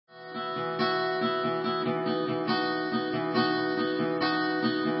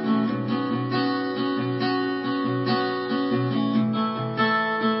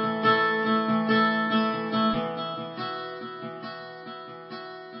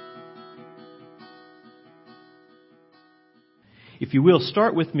If you will,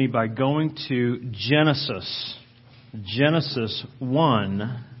 start with me by going to Genesis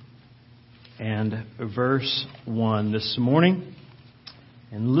 1 and verse 1 this morning.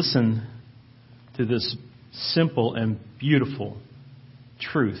 And listen to this simple and beautiful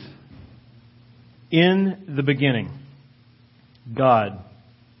truth. In the beginning, God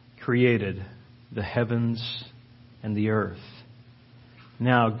created the heavens and the earth.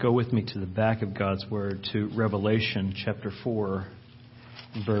 Now go with me to the back of God's Word to Revelation chapter 4,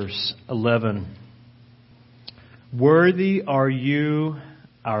 verse 11. Worthy are you,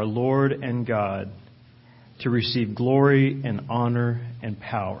 our Lord and God, to receive glory and honor and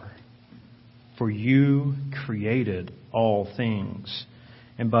power. For you created all things,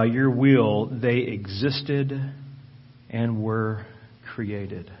 and by your will they existed and were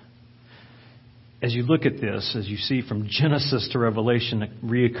created. As you look at this, as you see from Genesis to Revelation, a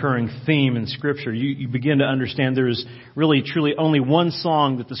reoccurring theme in Scripture, you begin to understand there is really, truly only one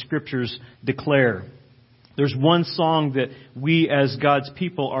song that the Scriptures declare. There's one song that we as God's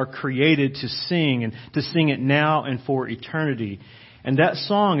people are created to sing, and to sing it now and for eternity. And that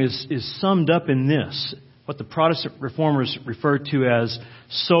song is summed up in this, what the Protestant reformers refer to as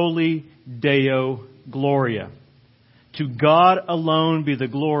Soli Deo Gloria. To God alone be the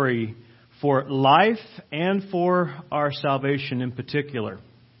glory for life and for our salvation in particular.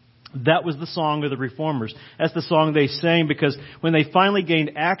 That was the song of the Reformers. That's the song they sang because when they finally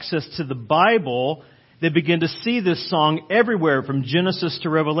gained access to the Bible, they began to see this song everywhere from Genesis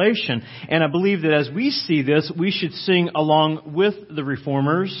to Revelation. And I believe that as we see this, we should sing along with the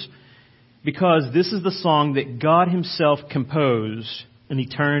Reformers because this is the song that God Himself composed in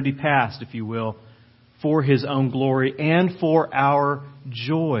eternity past, if you will, for His own glory and for our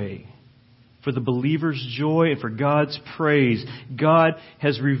joy. For the believer's joy and for God's praise. God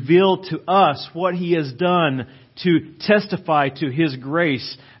has revealed to us what He has done to testify to His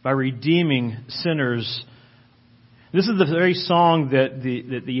grace by redeeming sinners. This is the very song that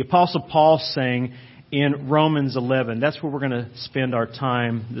the Apostle Paul sang in Romans 11. That's where we're going to spend our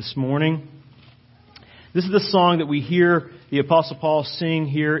time this morning. This is the song that we hear the Apostle Paul sing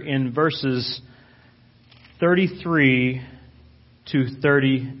here in verses 33 to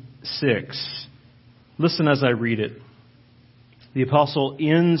 36. Listen as I read it. The apostle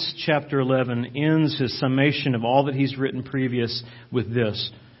ends chapter 11, ends his summation of all that he's written previous with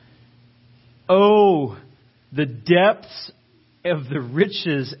this. Oh, the depths of the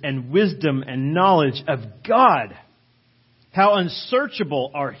riches and wisdom and knowledge of God! How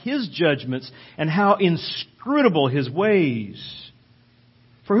unsearchable are His judgments and how inscrutable His ways!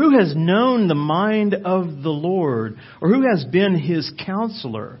 For who has known the mind of the Lord? Or who has been His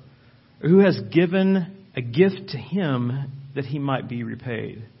counselor? Or who has given a gift to Him that He might be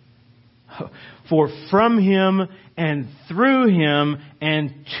repaid? For from Him and through Him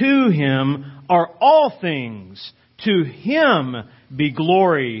and to Him are all things. To Him be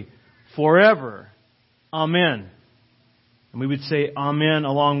glory forever. Amen. And we would say amen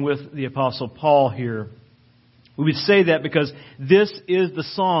along with the Apostle Paul here. We would say that because this is the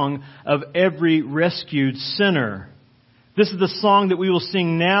song of every rescued sinner. This is the song that we will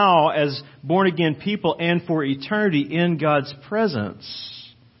sing now as born-again people and for eternity in God's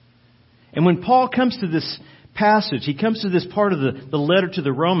presence. And when Paul comes to this passage, he comes to this part of the letter to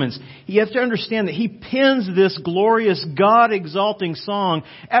the Romans, you have to understand that he pens this glorious God-exalting song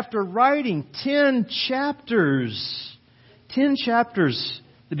after writing 10 chapters. 10 chapters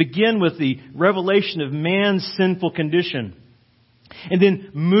that begin with the revelation of man's sinful condition. And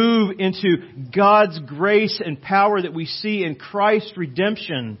then move into God's grace and power that we see in Christ's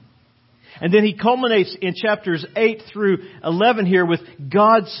redemption. And then he culminates in chapters 8 through 11 here with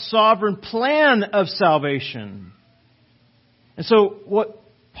God's sovereign plan of salvation. And so what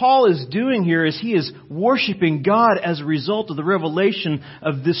Paul is doing here is he is worshiping God as a result of the revelation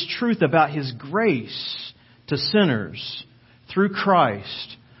of this truth about His grace to sinners through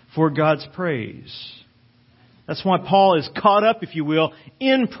Christ for God's praise. That's why Paul is caught up, if you will,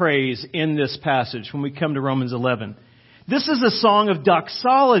 in praise in this passage when we come to Romans 11. This is a song of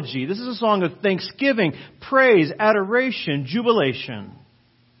doxology. This is a song of thanksgiving, praise, adoration, jubilation.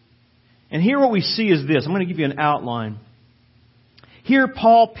 And here what we see is this. I'm going to give you an outline. Here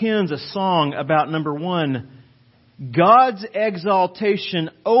Paul pens a song about, number one, God's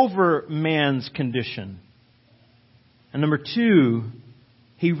exaltation over man's condition. And number two,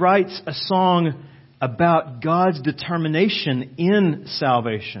 he writes a song about God's determination in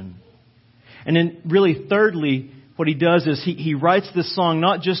salvation. And then really thirdly, what he does is he writes this song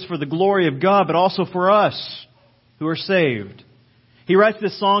not just for the glory of God, but also for us who are saved. He writes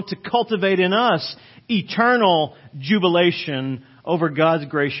this song to cultivate in us eternal jubilation over God's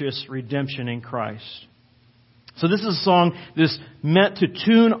gracious redemption in Christ. So this is a song that's meant to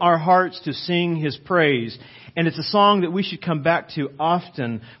tune our hearts to sing His praise. And it's a song that we should come back to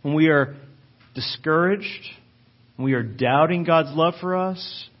often when we are discouraged, when we are doubting God's love for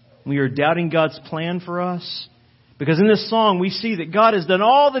us, when we are doubting God's plan for us. Because in this song we see that God has done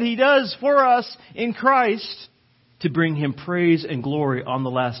all that He does for us in Christ to bring Him praise and glory on the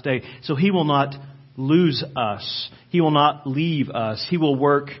last day. So He will not lose us. He will not leave us. He will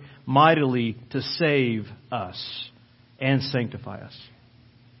work mightily to save us and sanctify us.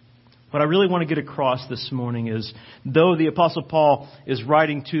 What I really want to get across this morning is, though the Apostle Paul is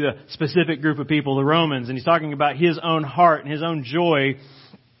writing to a specific group of people, the Romans, and he's talking about his own heart and his own joy,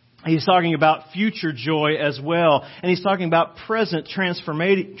 he's talking about future joy as well. And he's talking about present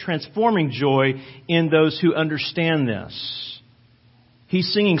transforming joy in those who understand this.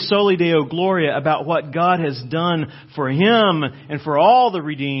 He's singing Soli Gloria about what God has done for him and for all the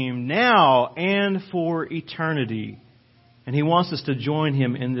redeemed now and for eternity. And he wants us to join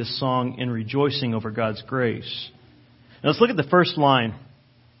him in this song in rejoicing over God's grace. Now let's look at the first line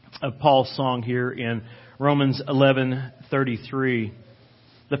of Paul's song here in Romans 11:33.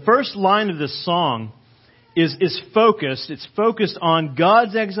 The first line of this song is focused. It's focused on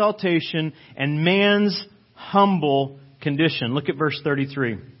God's exaltation and man's humble condition. Look at verse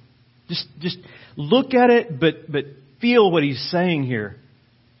 33. Just look at it, but feel what he's saying here.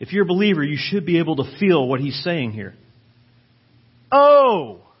 If you're a believer, you should be able to feel what he's saying here.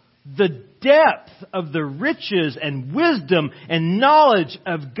 Oh, the depth of the riches and wisdom and knowledge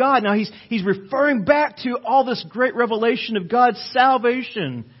of God. Now he's referring back to all this great revelation of God's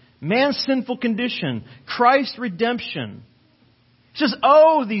salvation, man's sinful condition, Christ's redemption. He says,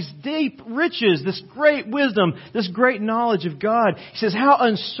 oh, these deep riches, this great wisdom, this great knowledge of God. He says, how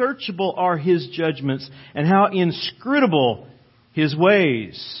unsearchable are His judgments and how inscrutable His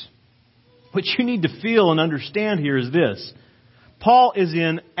ways. What you need to feel and understand here is this. Paul is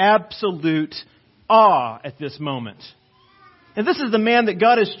in absolute awe at this moment. And this is the man that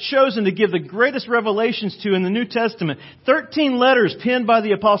God has chosen to give the greatest revelations to in the New Testament. 13 letters penned by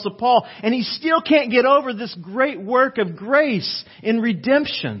the Apostle Paul. And he still can't get over this great work of grace in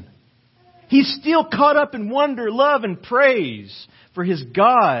redemption. He's still caught up in wonder, love, and praise for his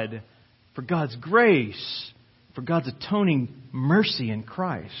God, for God's grace, for God's atoning mercy in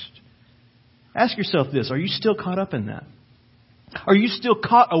Christ. Ask yourself this. Are you still caught up in that? Are you still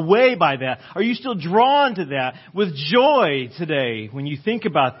caught away by that? Are you still drawn to that with joy today when you think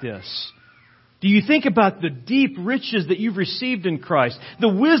about this? Do you think about the deep riches that you've received in Christ, the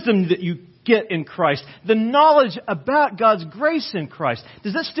wisdom that you get in Christ, the knowledge about God's grace in Christ?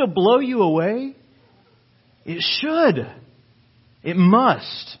 Does that still blow you away? It should. It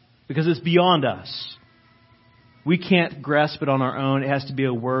must, because it's beyond us. We can't grasp it on our own. It has to be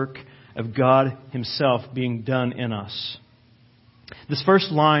a work of God Himself being done in us. This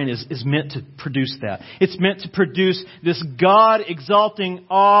first line is meant to produce that. It's meant to produce this God-exalting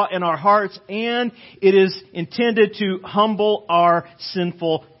awe in our hearts, and it is intended to humble our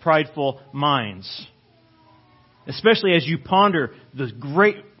sinful, prideful minds. Especially as you ponder the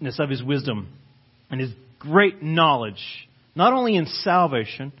greatness of His wisdom and His great knowledge, not only in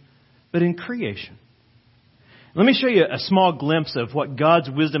salvation, but in creation. Let me show you a small glimpse of what God's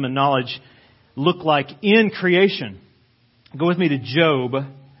wisdom and knowledge look like in creation. Go with me to Job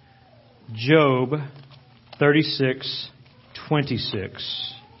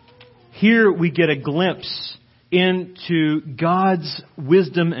 36:26. Here we get a glimpse into God's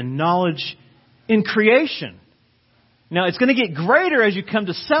wisdom and knowledge in creation. Now, it's going to get greater as you come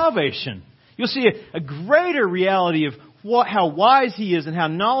to salvation. You'll see a greater reality of how wise He is and how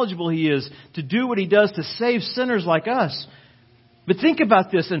knowledgeable He is to do what He does to save sinners like us. But think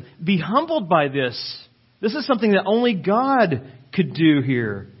about this and be humbled by this. This is something that only God could do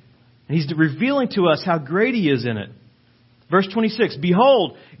here. And He's revealing to us how great He is in it. Verse 26,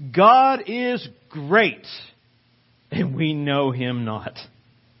 behold, God is great, and we know Him not.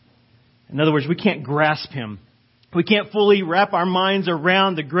 In other words, we can't grasp Him. We can't fully wrap our minds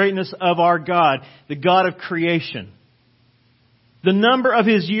around the greatness of our God, the God of creation. The number of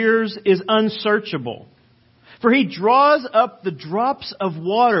His years is unsearchable. For He draws up the drops of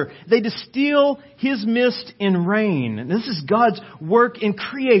water. They distill His mist in rain. And this is God's work in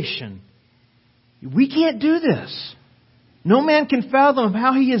creation. We can't do this. No man can fathom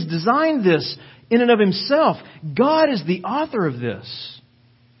how He has designed this in and of Himself. God is the author of this.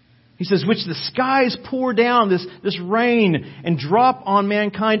 He says, which the skies pour down this rain and drop on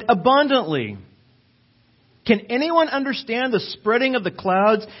mankind abundantly. Can anyone understand the spreading of the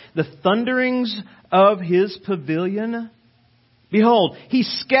clouds, the thunderings of His pavilion? Behold, He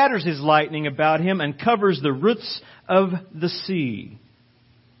scatters His lightning about Him and covers the roots of the sea.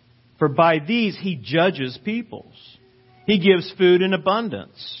 For by these He judges peoples. He gives food in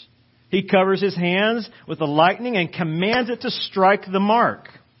abundance. He covers His hands with the lightning and commands it to strike the mark.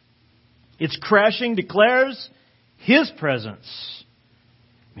 Its crashing declares His presence.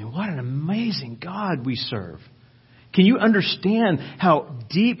 I mean, what an amazing God we serve. Can you understand how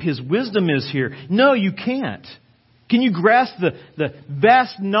deep His wisdom is here? No, you can't. Can you grasp the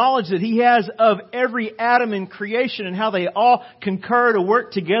vast knowledge that He has of every atom in creation and how they all concur to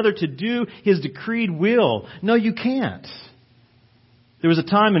work together to do His decreed will? No, you can't. There was a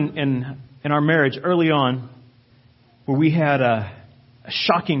time in our marriage early on where we had a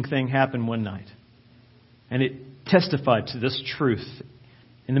shocking thing happen one night. And it testified to this truth.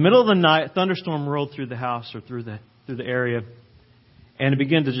 In the middle of the night, a thunderstorm rolled through the house or through the area. And it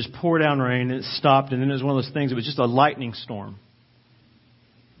began to just pour down rain, and it stopped, and then it was one of those things, it was just a lightning storm.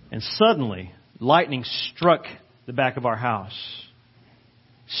 And suddenly, lightning struck the back of our house,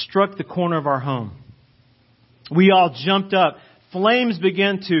 struck the corner of our home. We all jumped up. Flames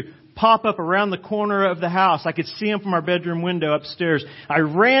began to pop up around the corner of the house. I could see them from our bedroom window upstairs. I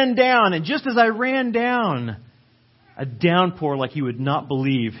ran down, and just as I ran down, a downpour like you would not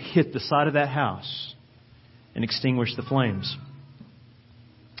believe hit the side of that house and extinguished the flames.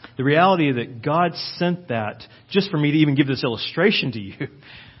 The reality that God sent that, just for me to even give this illustration to you,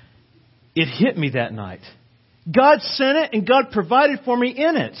 it hit me that night. God sent it and God provided for me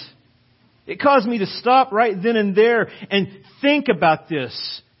in it. It caused me to stop right then and there and think about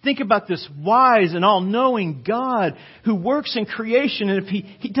this. Think about this wise and all-knowing God who works in creation. And if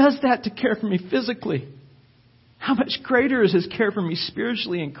He does that to care for me physically, how much greater is His care for me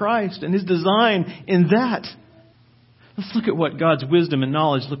spiritually in Christ and His design in that? Let's look at what God's wisdom and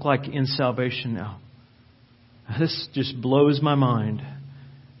knowledge look like in salvation now. This just blows my mind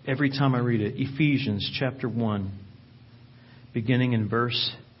every time I read it. Ephesians chapter 1, beginning in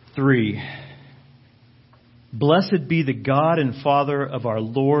verse 3. Blessed be the God and Father of our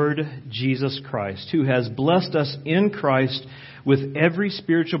Lord Jesus Christ, who has blessed us in Christ with every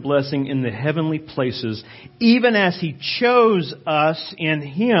spiritual blessing in the heavenly places, even as He chose us in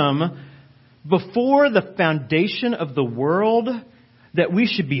Him before the foundation of the world, that we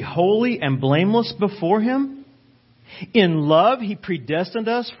should be holy and blameless before Him. In love, He predestined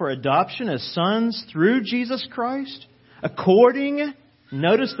us for adoption as sons through Jesus Christ, according,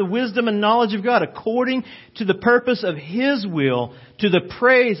 notice the wisdom and knowledge of God, according to the purpose of His will, to the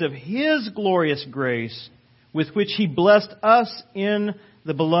praise of His glorious grace, with which He blessed us in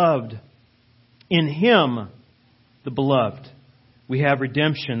the Beloved. In Him, the Beloved, we have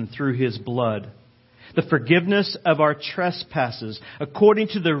redemption through His blood, the forgiveness of our trespasses, according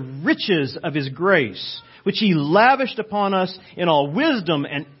to the riches of His grace, which He lavished upon us in all wisdom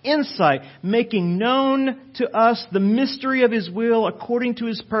and insight, making known to us the mystery of His will, according to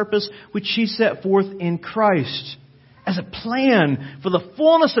His purpose, which He set forth in Christ, as a plan for the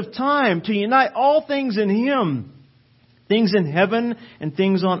fullness of time to unite all things in Him, things in heaven and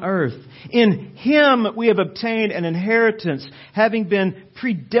things on earth. In Him we have obtained an inheritance, having been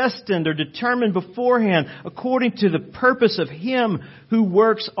predestined or determined beforehand according to the purpose of Him who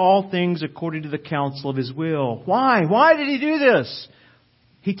works all things according to the counsel of His will. Why? Why did He do this?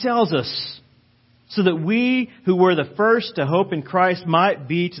 He tells us, so that we who were the first to hope in Christ might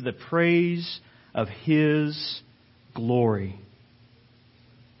be to the praise of His glory.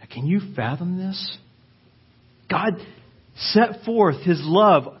 Now, can you fathom this? God set forth His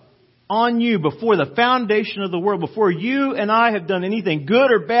love on you before the foundation of the world, before you and I have done anything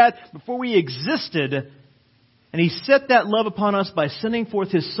good or bad, before we existed. And He set that love upon us by sending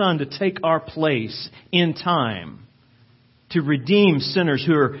forth His Son to take our place in time, to redeem sinners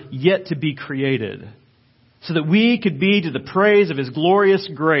who are yet to be created, so that we could be to the praise of His glorious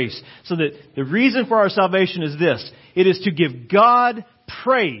grace. So that the reason for our salvation is this: it is to give God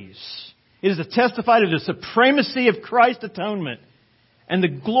praise. It is to testify to the supremacy of Christ's atonement and the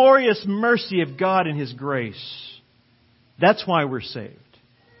glorious mercy of God in His grace. That's why we're saved.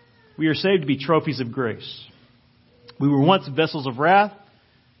 We are saved to be trophies of grace. We were once vessels of wrath,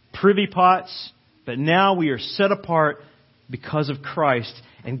 privy pots, but now we are set apart because of Christ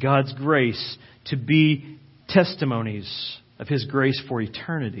and God's grace to be testimonies of His grace for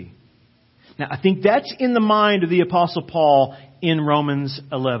eternity. Now, I think that's in the mind of the Apostle Paul in Romans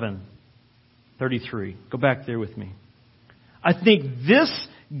 11:33. Go back there with me. I think this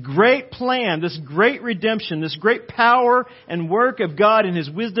great plan, this great redemption, this great power and work of God in His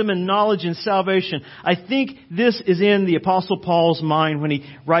wisdom and knowledge and salvation, I think this is in the Apostle Paul's mind when he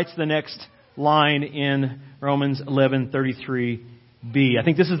writes the next line in Romans 11:33b. I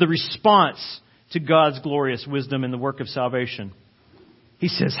think this is the response to God's glorious wisdom in the work of salvation. He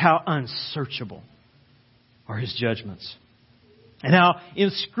says, how unsearchable are His judgments, and how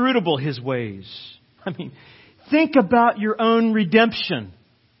inscrutable His ways. I mean, think about your own redemption.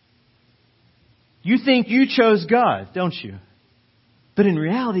 You think you chose God, don't you? But in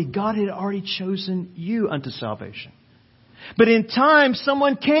reality, God had already chosen you unto salvation. But in time,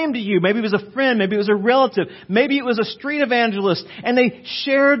 someone came to you. Maybe it was a friend. Maybe it was a relative. Maybe it was a street evangelist. And they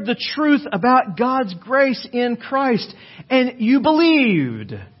shared the truth about God's grace in Christ. And you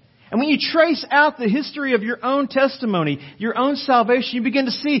believed. And when you trace out the history of your own testimony, your own salvation, you begin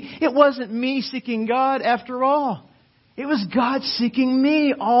to see it wasn't me seeking God after all. It was God seeking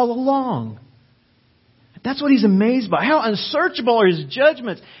me all along. That's what He's amazed by. How unsearchable are His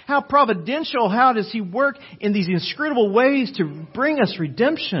judgments. How providential. How does He work in these inscrutable ways to bring us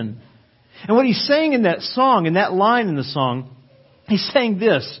redemption. And what He's saying in that song, in that line in the song, He's saying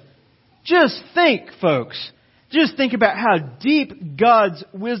this. Just think, folks. Just think about how deep God's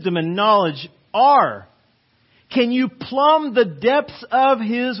wisdom and knowledge are. Can you plumb the depths of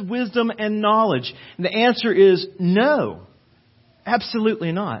His wisdom and knowledge? And the answer is no.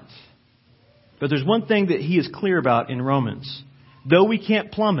 Absolutely not. But there's one thing that He is clear about in Romans. Though we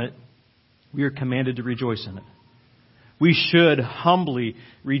can't plumb it, we are commanded to rejoice in it. We should humbly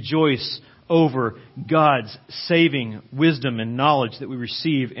rejoice over God's saving wisdom and knowledge that we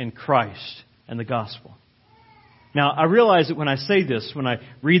receive in Christ and the gospel. Now, I realize that when I say this, when I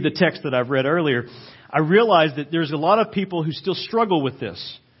read the text that I've read earlier, I realize that there's a lot of people who still struggle with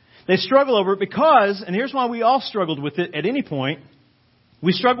this. They struggle over it because, and here's why we all struggled with it at any point,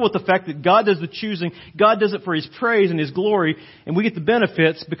 we struggle with the fact that God does the choosing. God does it for His praise and His glory. And we get the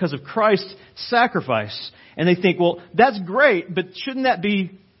benefits because of Christ's sacrifice. And they think, well, that's great, but shouldn't that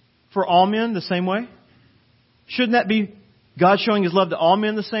be for all men the same way? Shouldn't that be God showing His love to all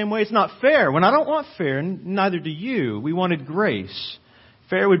men the same way? It's not fair. When I don't want fair, and neither do you. We wanted grace.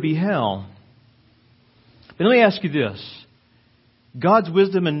 Fair would be hell. But let me ask you this. God's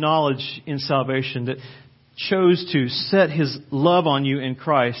wisdom and knowledge in salvation that chose to set His love on you in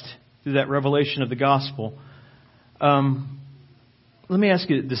Christ through that revelation of the gospel. Let me ask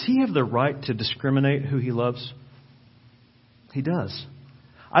you, does He have the right to discriminate who He loves? He does.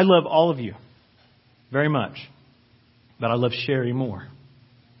 I love all of you very much, but I love Sherry more.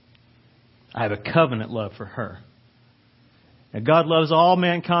 I have a covenant love for her. And God loves all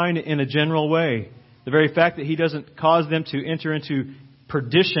mankind in a general way. The very fact that He doesn't cause them to enter into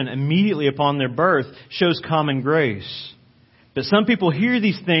perdition immediately upon their birth shows common grace. But some people hear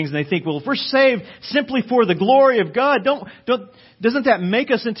these things and they think, well, if we're saved simply for the glory of God, doesn't that make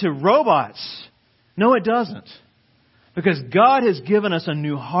us into robots? No, it doesn't. Because God has given us a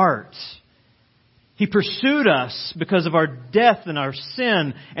new heart. He pursued us because of our death and our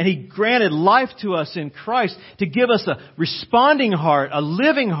sin, and He granted life to us in Christ to give us a responding heart, a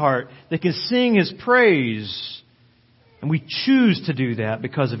living heart that can sing His praise. And we choose to do that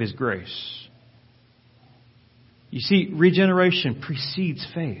because of His grace. You see, regeneration precedes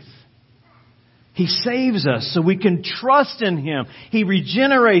faith. He saves us so we can trust in Him. He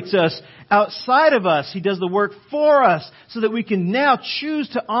regenerates us outside of us. He does the work for us so that we can now choose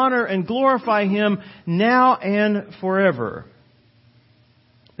to honor and glorify Him now and forever.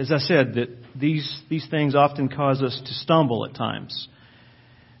 As I said, that these things often cause us to stumble at times.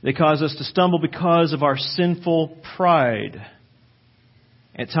 They cause us to stumble because of our sinful pride.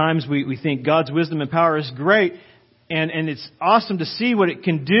 At times we think God's wisdom and power is great, and it's awesome to see what it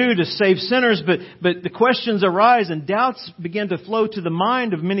can do to save sinners, but the questions arise and doubts begin to flow to the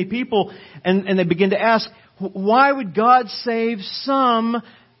mind of many people, and they begin to ask, why would God save some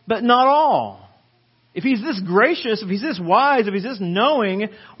but not all? If He's this gracious, if He's this wise, if He's this knowing,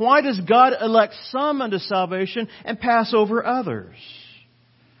 why does God elect some unto salvation and pass over others?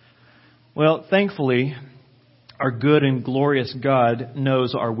 Well, thankfully, our good and glorious God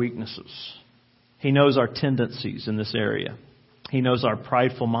knows our weaknesses. He knows our tendencies in this area. He knows our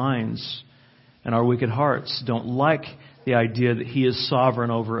prideful minds and our wicked hearts don't like the idea that He is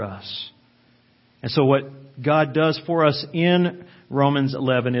sovereign over us. And so what God does for us in Romans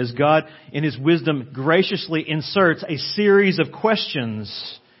 11 is God, in His wisdom, graciously inserts a series of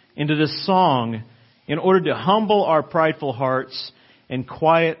questions into this song in order to humble our prideful hearts and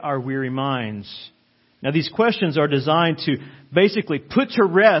quiet our weary minds. Now, these questions are designed to basically put to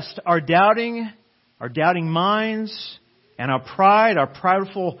rest our doubting minds and our pride, our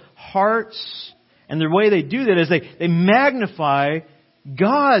prideful hearts. And the way they do that is they magnify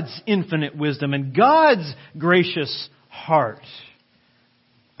God's infinite wisdom and God's gracious heart.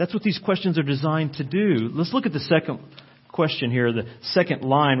 That's what these questions are designed to do. Let's look at the second question here, the second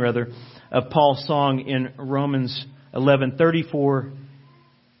line, rather, of Paul's song in Romans 11:34,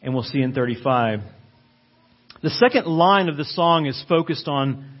 and we'll see in 35. The second line of the song is focused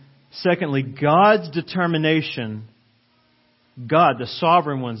on, secondly, God's determination, God, the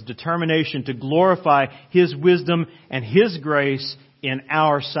sovereign one's determination to glorify His wisdom and His grace in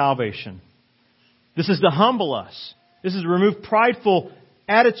our salvation. This is to humble us. This is to remove prideful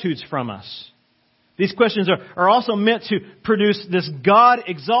attitudes from us. These questions are also meant to produce this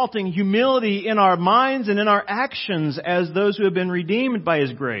God-exalting humility in our minds and in our actions as those who have been redeemed by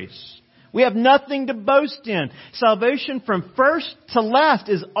His grace. We have nothing to boast in. Salvation from first to last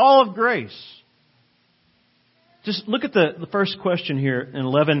is all of grace. Just look at the first question here in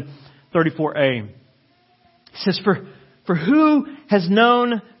 11:34a. It says, For who has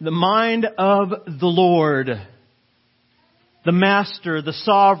known the mind of the Lord, the Master, the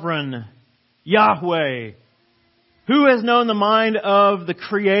Sovereign, Yahweh? Who has known the mind of the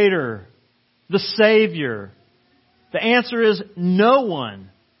Creator, the Savior? The answer is no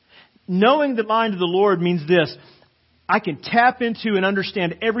one. Knowing the mind of the Lord means this: I can tap into and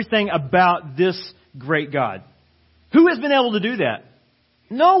understand everything about this great God. Who has been able to do that?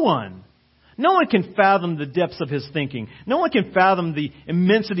 No one. No one can fathom the depths of His thinking. No one can fathom the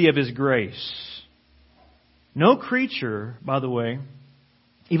immensity of His grace. No creature, by the way,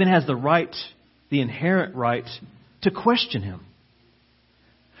 even has the inherent right to question Him.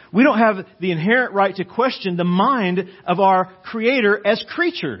 We don't have the inherent right to question the mind of our Creator as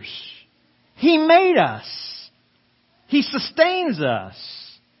creatures. He made us. He sustains us.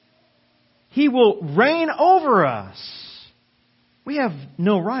 He will reign over us. We have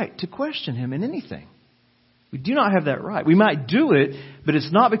no right to question Him in anything. We do not have that right. We might do it, but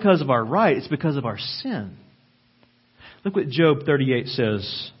it's not because of our right. It's because of our sin. Look what Job 38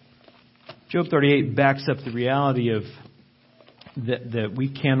 says. Job 38 backs up the reality of that we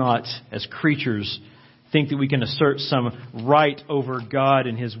cannot, as creatures, think that we can assert some right over God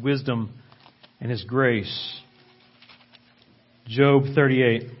and His wisdom and His grace. Job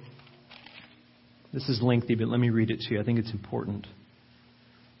 38. This is lengthy, but let me read it to you. I think it's important.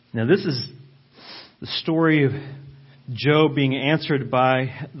 Now, this is the story of Job being answered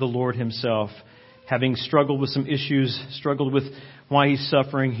by the Lord Himself. Having struggled with some issues, struggled with why he's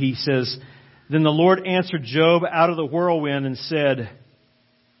suffering, he says, Then the Lord answered Job out of the whirlwind and said,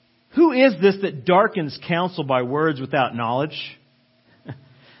 Who is this that darkens counsel by words without knowledge?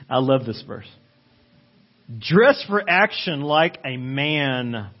 I love this verse. Dress for action like a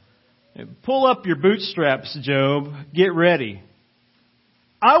man. Pull up your bootstraps, Job. Get ready.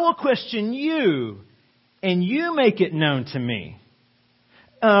 I will question you, and you make it known to me.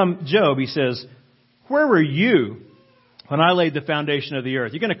 Job, he says, where were you when I laid the foundation of the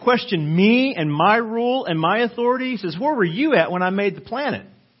earth? You're going to question me and my rule and my authority? He says, where were you at when I made the planet?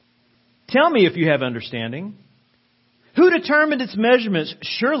 Tell me if you have understanding. Who determined its measurements?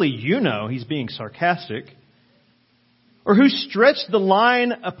 Surely you know. He's being sarcastic. Or who stretched the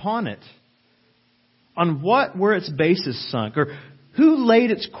line upon it? On what were its bases sunk? Or who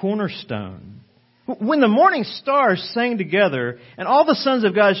laid its cornerstone? When the morning stars sang together and all the sons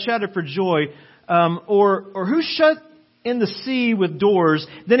of God shouted for joy, or who shut in the sea with doors,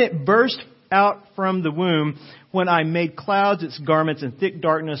 then it burst out from the womb when I made clouds its garments and thick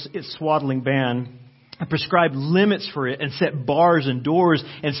darkness its swaddling band. I prescribed limits for it and set bars and doors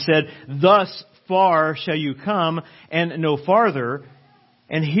and said, thus far shall you come and no farther,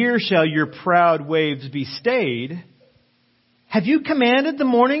 and here shall your proud waves be stayed. Have you commanded the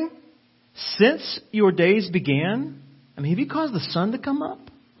morning since your days began? I mean, have you caused the sun to come up?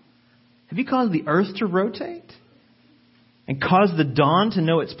 Have you caused the earth to rotate? And caused the dawn to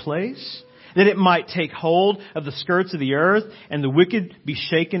know its place? That it might take hold of the skirts of the earth and the wicked be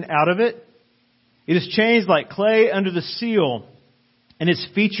shaken out of it? It is changed like clay under the seal, and its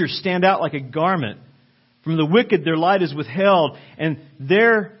features stand out like a garment. From the wicked their light is withheld, and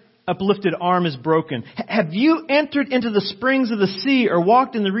their uplifted arm is broken. Have you entered into the springs of the sea or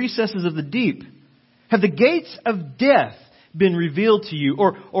walked in the recesses of the deep? Have the gates of death been revealed to you?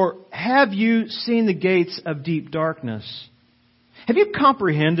 Or have you seen the gates of deep darkness? Have you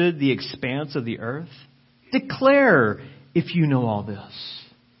comprehended the expanse of the earth? Declare if you know all this.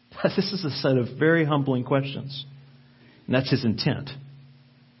 This is a set of very humbling questions. And that's his intent.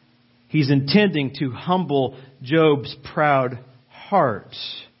 He's intending to humble Job's proud heart.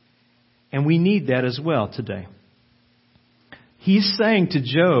 And we need that as well today. He's saying to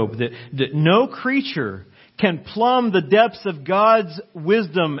Job that no creature can plumb the depths of God's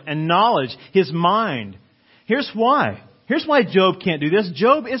wisdom and knowledge, His mind. Here's why. Here's why Job can't do this.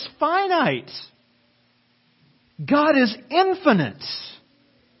 Job is finite. God is infinite.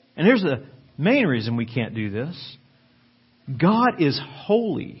 And here's the main reason we can't do this. God is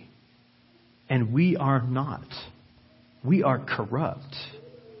holy, and we are not. We are corrupt.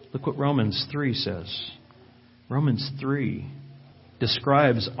 Look what Romans 3 says. Romans 3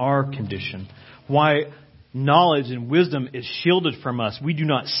 describes our condition. Why knowledge and wisdom is shielded from us. We do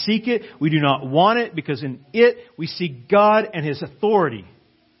not seek it. We do not want it, because in it we see God and His authority.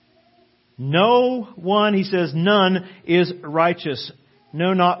 No one, he says, none is righteous.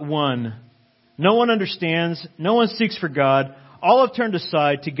 No, not one. No one understands. No one seeks for God. All have turned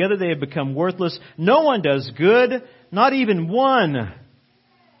aside. Together they have become worthless. No one does good. Not even one.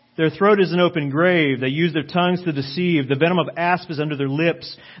 Their throat is an open grave. They use their tongues to deceive. The venom of asp is under their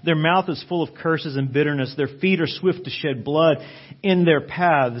lips. Their mouth is full of curses and bitterness. Their feet are swift to shed blood. In their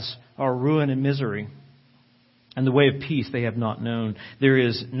paths are ruin and misery. And the way of peace they have not known. There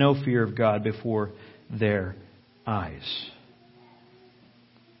is no fear of God before their eyes.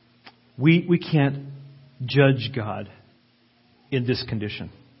 We can't judge God in this condition.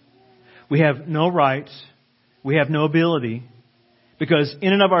 We have no right. We have no ability. Because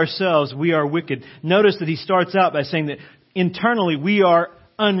in and of ourselves, we are wicked. Notice that he starts out by saying that internally we are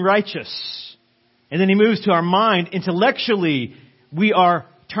unrighteous. And then he moves to our mind. Intellectually, we are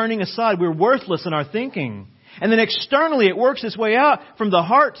turning aside. We're worthless in our thinking. And then externally, it works its way out from the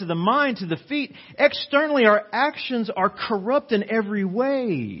heart to the mind to the feet. Externally, our actions are corrupt in every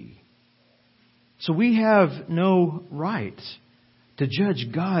way. So we have no right to judge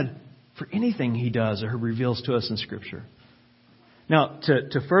God for anything He does or He reveals to us in Scripture. Now,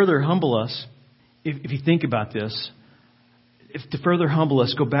 to further humble us, if you think about this, to further humble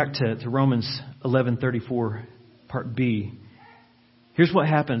us, go back to Romans 11:34, part B. Here's what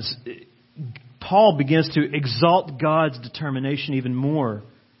happens. Paul begins to exalt God's determination even more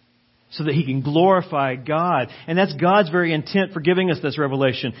so that he can glorify God. And that's God's very intent for giving us this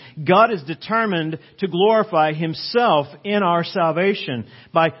revelation. God is determined to glorify Himself in our salvation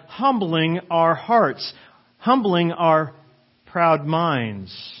by humbling our hearts, humbling our proud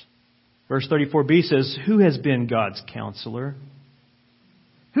minds. Verse 34b says, who has been God's counselor?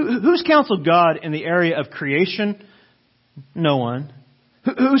 Who's counseled God in the area of creation? No one.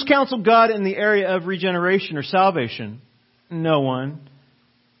 Who's counseled God in the area of regeneration or salvation? No one.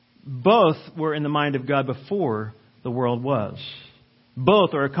 Both were in the mind of God before the world was.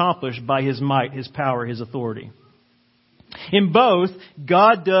 Both are accomplished by His might, His power, His authority. In both,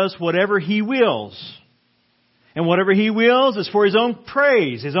 God does whatever He wills. And whatever He wills is for His own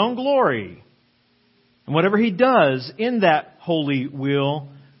praise, His own glory. And whatever He does in that holy will,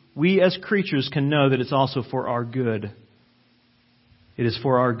 we as creatures can know that it's also for our good. It is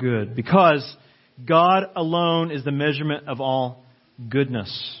for our good. Because God alone is the measurement of all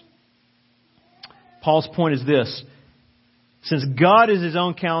goodness. Paul's point is this. Since God is His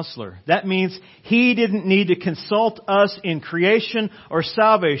own counselor, that means He didn't need to consult us in creation or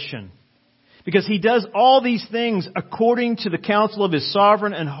salvation. Because He does all these things according to the counsel of His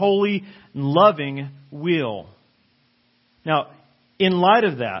sovereign and holy and loving will. Now, in light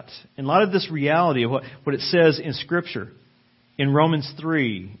of that, in light of this reality of what it says in Scripture, in Romans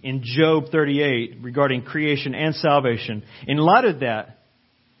 3, in Job 38, regarding creation and salvation, in light of that,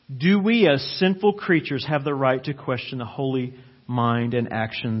 do we as sinful creatures have the right to question the holy mind and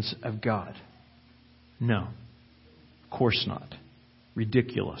actions of God? No. Of course not.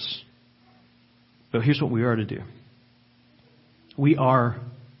 Ridiculous. But here's what we are to do. We are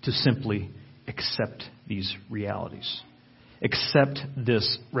to simply accept these realities. Accept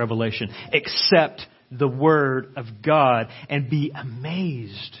this revelation. Accept the Word of God and be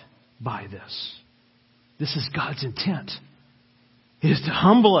amazed by this. This is God's intent. It is to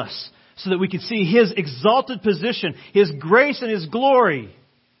humble us so that we can see His exalted position, His grace and His glory.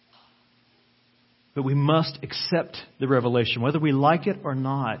 But we must accept the revelation, whether we like it or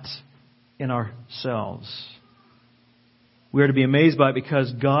not, in ourselves. We are to be amazed by it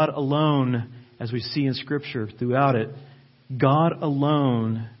because God alone, as we see in Scripture throughout it, God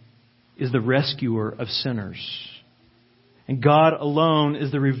alone is the rescuer of sinners. And God alone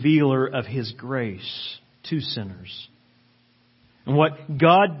is the revealer of His grace to sinners. And what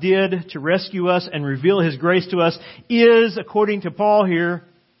God did to rescue us and reveal His grace to us is, according to Paul here,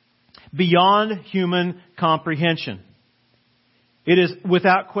 beyond human comprehension. It is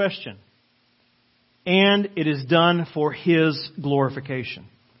without question. And it is done for His glorification.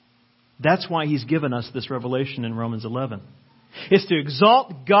 That's why He's given us this revelation in Romans 11. It's to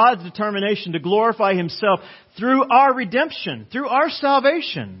exalt God's determination to glorify Himself through our redemption, through our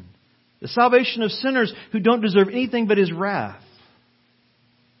salvation. The salvation of sinners who don't deserve anything but His wrath.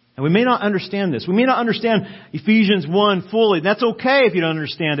 And we may not understand this. We may not understand Ephesians 1 fully. That's okay if you don't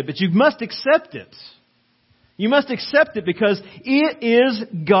understand it, but you must accept it. You must accept it because it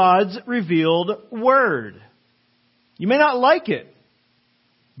is God's revealed Word. You may not like it,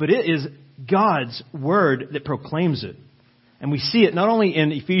 but it is God's Word that proclaims it. And we see it not only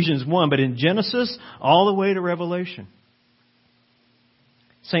in Ephesians 1, but in Genesis all the way to Revelation.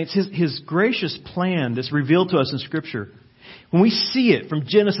 Saints, His gracious plan that's revealed to us in Scripture, when we see it from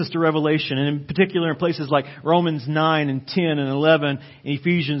Genesis to Revelation, and in particular in places like Romans 9 and 10 and 11 and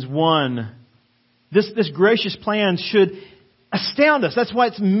Ephesians 1, this gracious plan should astound us. That's why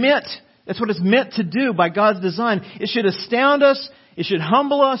it's meant. That's what it's meant to do by God's design. It should astound us. It should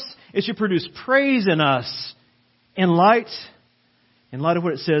humble us. It should produce praise in us in light of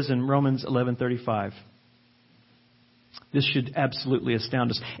what it says in Romans 11:35. This should absolutely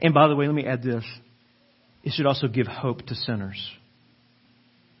astound us. And by the way, let me add this. It should also give hope to sinners.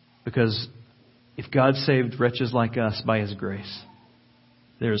 Because if God saved wretches like us by His grace,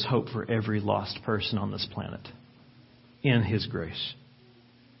 there is hope for every lost person on this planet in His grace.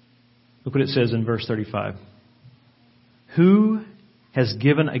 Look what it says in verse 35. Who has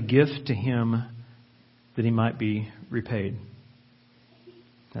given a gift to him that he might be repaid?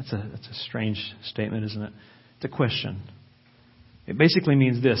 That's a strange statement, isn't it? It's a question. It basically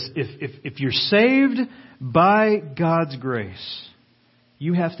means this. If you're saved by God's grace,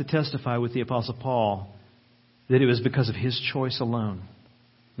 you have to testify with the Apostle Paul that it was because of His choice alone,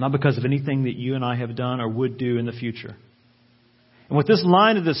 not because of anything that you and I have done or would do in the future. And what this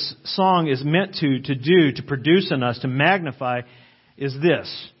line of this song is meant to do, to produce in us, to magnify, is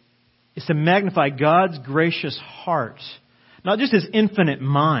this. It's to magnify God's gracious heart, not just His infinite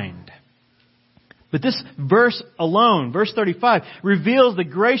mind. But this verse alone, verse 35, reveals the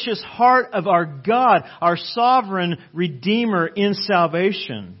gracious heart of our God, our sovereign Redeemer in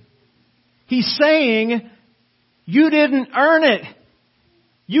salvation. He's saying, you didn't earn it.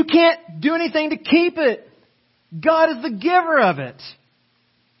 You can't do anything to keep it. God is the giver of it.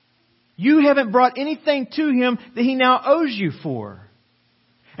 You haven't brought anything to Him that He now owes you for.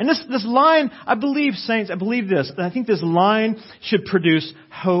 And this line, I believe, saints, I believe this. I think this line should produce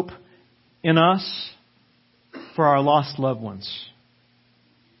hope in us for our lost loved ones.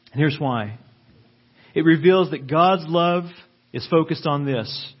 And here's why. It reveals that God's love is focused on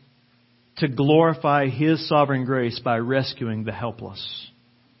this: to glorify His sovereign grace by rescuing the helpless.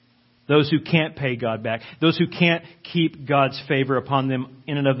 Those who can't pay God back. Those who can't keep God's favor upon them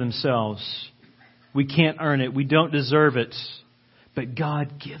in and of themselves. We can't earn it. We don't deserve it. But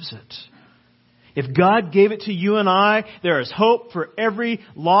God gives it. If God gave it to you and I, there is hope for every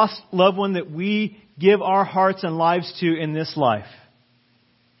lost loved one that we give our hearts and lives to in this life.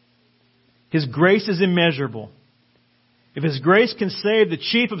 His grace is immeasurable. If His grace can save the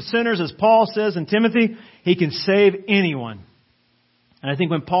chief of sinners, as Paul says in Timothy, He can save anyone. And I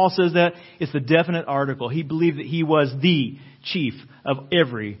think when Paul says that, it's the definite article. He believed that he was the chief of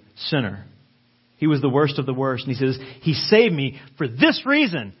every sinner. He was the worst of the worst. And he says, He saved me for this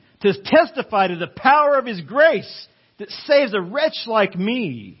reason, to testify to the power of His grace that saves a wretch like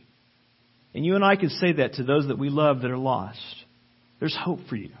me. And you and I can say that to those that we love that are lost. There's hope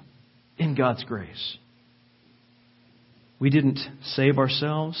for you in God's grace. We didn't save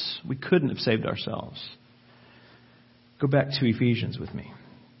ourselves. We couldn't have saved ourselves. Go back to Ephesians with me.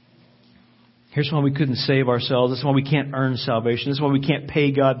 Here's why we couldn't save ourselves. This is why we can't earn salvation. This is why we can't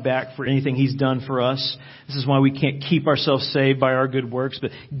pay God back for anything He's done for us. This is why we can't keep ourselves saved by our good works.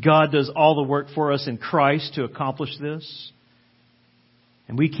 But God does all the work for us in Christ to accomplish this.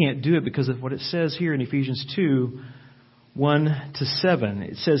 And we can't do it because of what it says here in Ephesians 2, 1-7.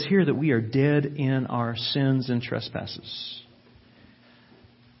 It says here that we are dead in our sins and trespasses.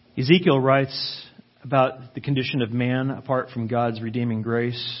 Ezekiel writes about the condition of man apart from God's redeeming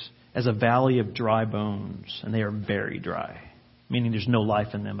grace as a valley of dry bones, and they are very dry, meaning there's no life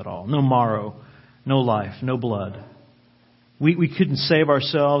in them at all. No marrow, no life, no blood. We couldn't save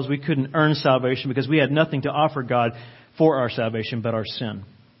ourselves. We couldn't earn salvation because we had nothing to offer God for our salvation but our sin.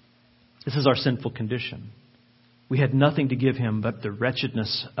 This is our sinful condition. We had nothing to give Him but the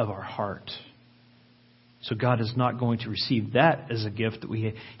wretchedness of our heart. So God is not going to receive that as a gift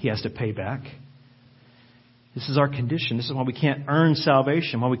that He has to pay back. This is our condition. This is why we can't earn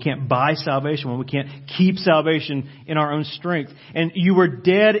salvation, why we can't buy salvation, why we can't keep salvation in our own strength. And you were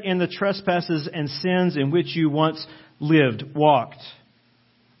dead in the trespasses and sins in which you once lived, walked,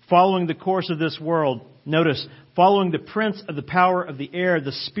 following the course of this world. Notice, following the prince of the power of the air,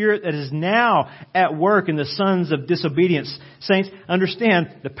 the spirit that is now at work in the sons of disobedience. Saints,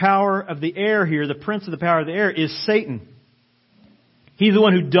 understand the power of the air here, the prince of the power of the air is Satan. He's the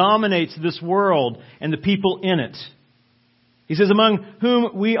one who dominates this world and the people in it. He says, among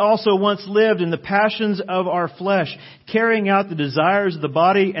whom we also once lived in the passions of our flesh, carrying out the desires of the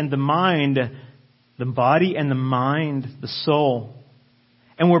body and the mind, the soul.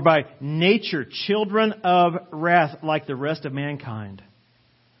 And were by nature children of wrath like the rest of mankind.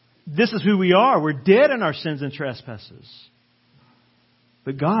 This is who we are. We're dead in our sins and trespasses.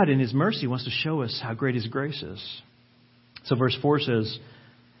 But God in His mercy wants to show us how great His grace is. So verse 4 says,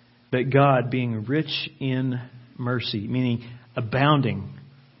 but God being rich in mercy, meaning abounding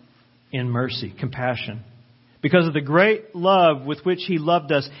in mercy, compassion, because of the great love with which He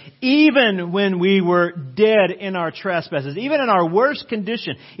loved us, even when we were dead in our trespasses, even in our worst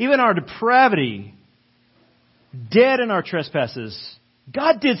condition, even our depravity, dead in our trespasses,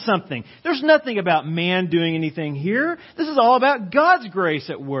 God did something. There's nothing about man doing anything here. This is all about God's grace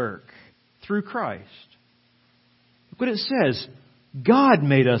at work through Christ. Look what it says. God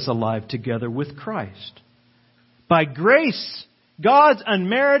made us alive together with Christ. By grace, God's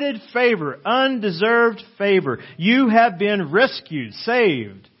unmerited favor, undeserved favor, you have been rescued,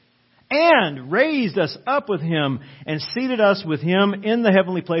 saved, and raised us up with Him and seated us with Him in the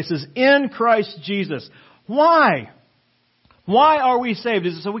heavenly places in Christ Jesus. Why? Why are we saved?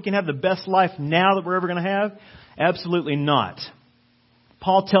 Is it so we can have the best life now that we're ever going to have? Absolutely not.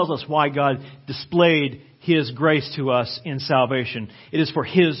 Paul tells us why God displayed His grace to us in salvation. It is for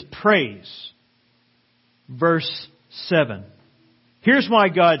His praise. Verse 7. Here's why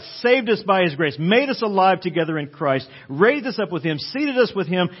God saved us by His grace, made us alive together in Christ, raised us up with Him, seated us with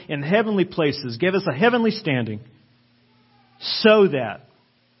Him in heavenly places, gave us a heavenly standing, so that,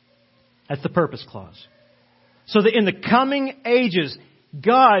 that's the purpose clause, so that in the coming ages,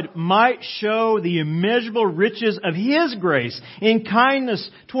 God might show the immeasurable riches of His grace in kindness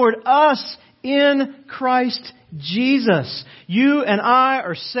toward us in Christ Jesus. You and I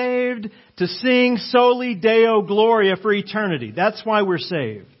are saved to sing Soli Deo Gloria for eternity. That's why we're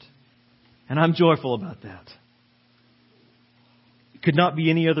saved. And I'm joyful about that. It could not be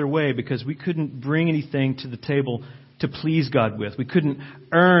any other way because we couldn't bring anything to the table to please God with. We couldn't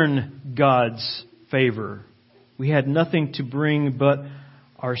earn God's favor. We had nothing to bring but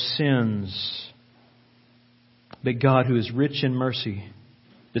our sins. But God, who is rich in mercy,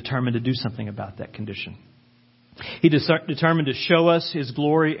 determined to do something about that condition. He determined to show us His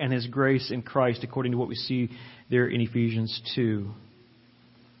glory and His grace in Christ according to what we see there in Ephesians 2.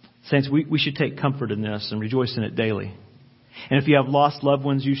 Saints, we should take comfort in this and rejoice in it daily. And if you have lost loved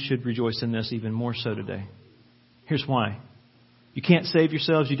ones, you should rejoice in this even more so today. Here's why. You can't save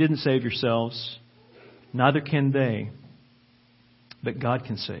yourselves. You didn't save yourselves. Neither can they. But God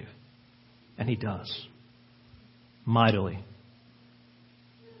can save. And He does. Mightily.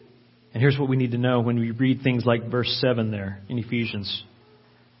 And here's what we need to know when we read things like verse 7 there in Ephesians.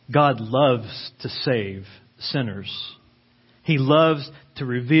 God loves to save sinners. He loves to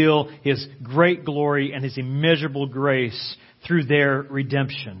reveal His great glory and His immeasurable grace through their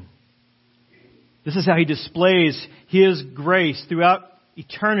redemption. This is how He displays His grace throughout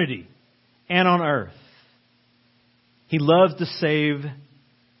eternity and on earth. He loves to save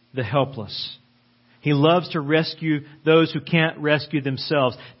the helpless. He loves to rescue those who can't rescue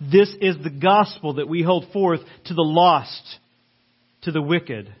themselves. This is the gospel that we hold forth to the lost, to the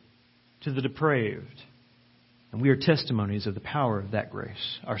wicked, to the depraved. And we are testimonies of the power of that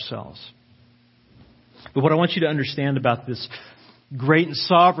grace ourselves. But what I want you to understand about this great and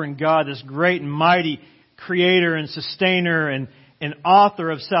sovereign God, this great and mighty creator and sustainer and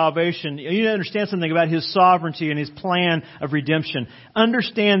author of salvation, you need to understand something about His sovereignty and His plan of redemption.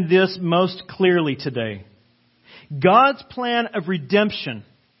 Understand this most clearly today. God's plan of redemption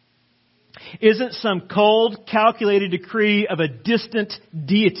isn't some cold, calculated decree of a distant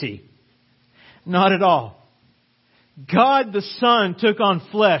deity. Not at all. God the Son took on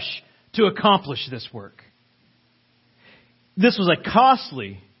flesh to accomplish this work. This was a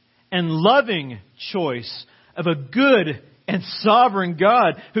costly and loving choice of a good and sovereign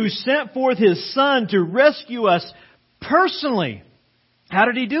God who sent forth His Son to rescue us personally. How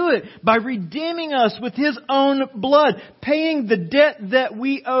did He do it? By redeeming us with His own blood, paying the debt that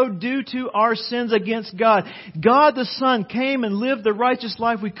we owe due to our sins against God. God the Son came and lived the righteous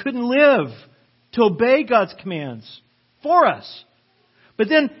life we couldn't live to obey God's commands for us. But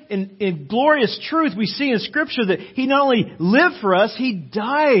then in glorious truth, we see in Scripture that He not only lived for us, He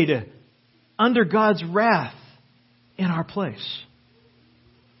died under God's wrath in our place.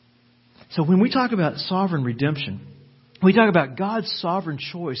 So when we talk about sovereign redemption, we talk about God's sovereign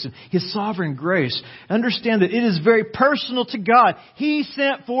choice and His sovereign grace. Understand that it is very personal to God. He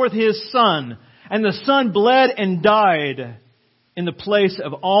sent forth His Son, and the Son bled and died in the place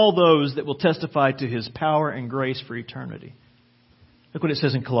of all those that will testify to His power and grace for eternity. Look what it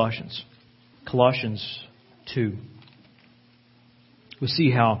says in Colossians. Colossians 2. We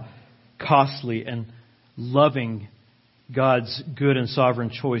see how costly and loving God's good and sovereign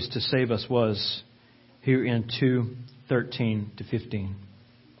choice to save us was here in 2:13 to 15.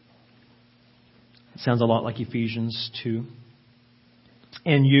 It sounds a lot like Ephesians 2.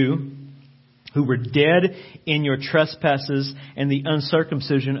 And you, who were dead in your trespasses and the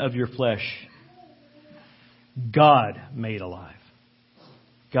uncircumcision of your flesh, God made alive.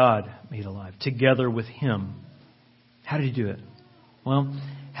 God made alive together with Him. How did He do it? Well,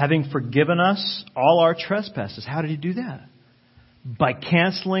 having forgiven us all our trespasses. How did He do that? By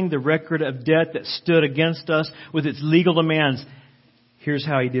canceling the record of debt that stood against us with its legal demands. Here's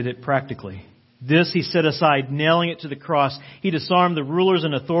how He did it practically. This He set aside, nailing it to the cross. He disarmed the rulers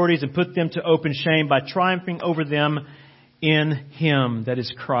and authorities and put them to open shame by triumphing over them in Him, that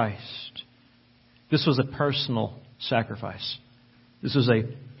is Christ. This was a personal sacrifice. This was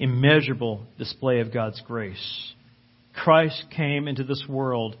an immeasurable display of God's grace. Christ came into this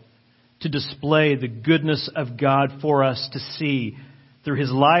world to display the goodness of God for us to see through His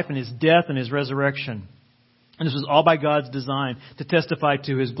life and His death and His resurrection. And this was all by God's design to testify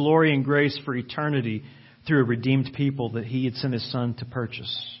to His glory and grace for eternity through a redeemed people that He had sent His Son to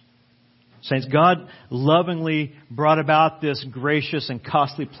purchase. Saints, God lovingly brought about this gracious and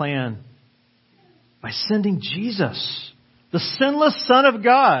costly plan by sending Jesus, the sinless Son of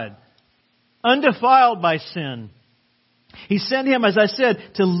God, undefiled by sin. He sent Him, as I said,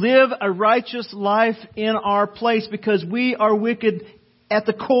 to live a righteous life in our place because we are wicked at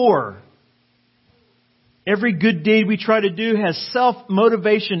the core. Every good deed we try to do has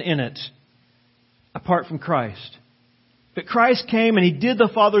self-motivation in it, apart from Christ. But Christ came and He did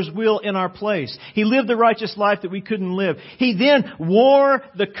the Father's will in our place. He lived the righteous life that we couldn't live. He then wore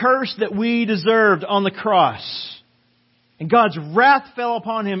the curse that we deserved on the cross. And God's wrath fell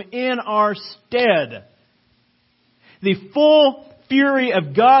upon Him in our stead. The full fury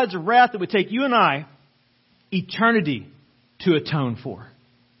of God's wrath that would take you and I eternity to atone for.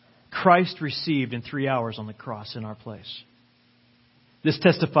 Christ received in 3 hours on the cross in our place. This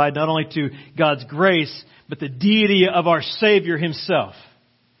testified not only to God's grace, but the deity of our Savior Himself.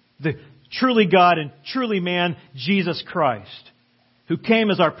 The truly God and truly man, Jesus Christ, who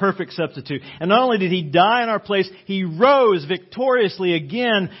came as our perfect substitute. And not only did He die in our place, He rose victoriously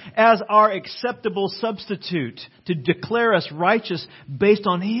again as our acceptable substitute to declare us righteous based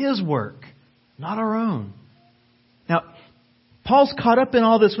on His work, not our own. Now, Paul's caught up in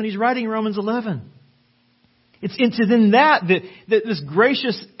all this when he's writing Romans 11. It's in that this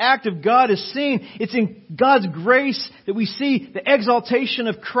gracious act of God is seen. It's in God's grace that we see the exaltation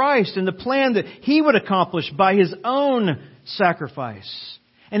of Christ and the plan that He would accomplish by His own sacrifice.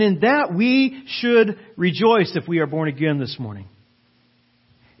 And in that we should rejoice if we are born again this morning.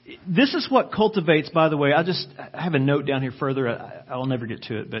 This is what cultivates, by the way, I have a note down here further. I'll never get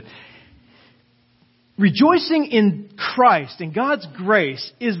to it, but rejoicing in Christ and God's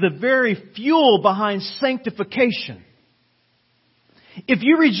grace is the very fuel behind sanctification. If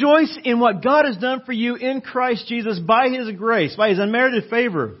you rejoice in what God has done for you in Christ Jesus by His grace, by His unmerited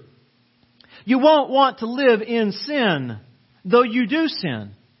favor, you won't want to live in sin, though you do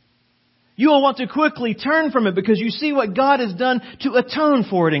sin. You will want to quickly turn from it because you see what God has done to atone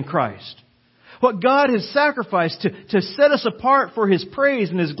for it in Christ. What God has sacrificed to set us apart for His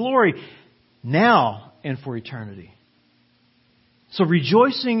praise and His glory now and for eternity. So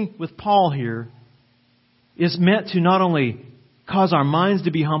rejoicing with Paul here is meant to not only cause our minds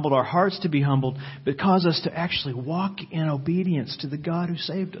to be humbled, our hearts to be humbled, but cause us to actually walk in obedience to the God who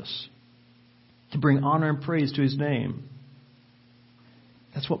saved us, to bring honor and praise to His name.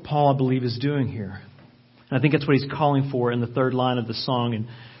 That's what Paul, I believe, is doing here. And I think that's what he's calling for in the third line of the song in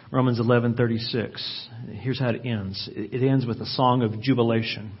Romans 11:36. Here's how it ends. It ends with a song of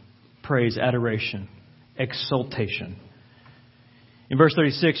jubilation, praise, adoration, exultation. In verse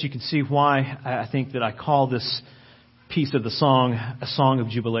 36, you can see why I think that I call this piece of the song a song of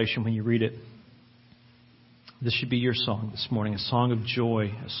jubilation when you read it. This should be your song this morning, a song of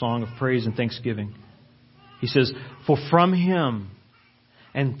joy, a song of praise and thanksgiving. He says, "For from Him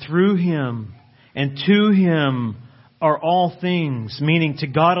and through Him and to Him are all things," meaning to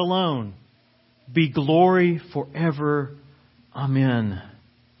God alone, "be glory forever. Amen."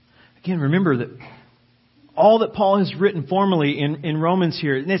 Again, remember that all that Paul has written formerly in Romans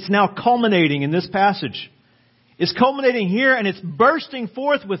here. And it's now culminating in this passage. It's culminating here and it's bursting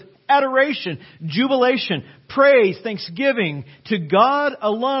forth with adoration, jubilation, praise, thanksgiving to God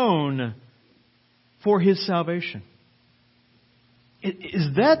alone for His salvation.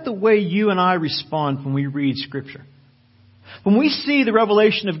 Is that the way you and I respond when we read Scripture? When we see the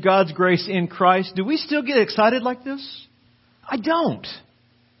revelation of God's grace in Christ, do we still get excited like this? I don't.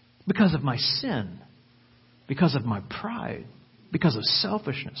 Because of my sin. Because of my pride. Because of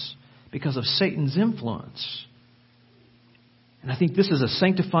selfishness. Because of Satan's influence. And I think this is a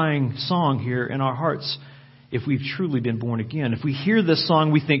sanctifying song here in our hearts if we've truly been born again. If we hear this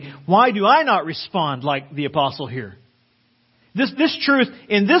song, we think, why do I not respond like the apostle here? This truth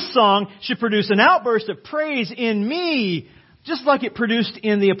in this song should produce an outburst of praise in me, just like it produced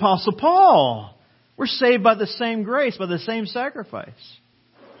in the apostle Paul. We're saved by the same grace, by the same sacrifice.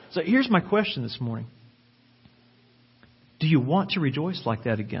 So here's my question this morning. Do you want to rejoice like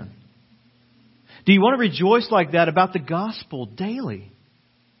that again? Do you want to rejoice like that about the gospel daily?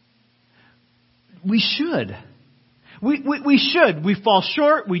 We should. We should. We fall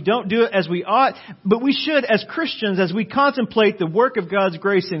short. We don't do it as we ought. But we should, as Christians, as we contemplate the work of God's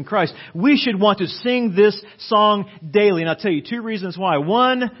grace in Christ, we should want to sing this song daily. And I'll tell you 2 reasons why.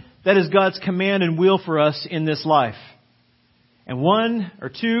 1, that is God's command and will for us in this life. And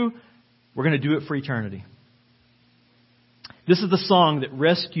 2, we're going to do it for eternity. This is the song that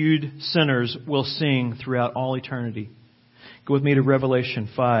rescued sinners will sing throughout all eternity. Go with me to Revelation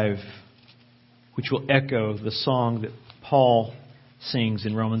 5, which will echo the song that Paul sings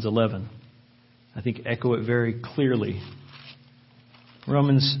in Romans 11. I think echo it very clearly.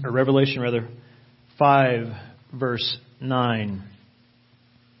 Revelation 5, verse 9.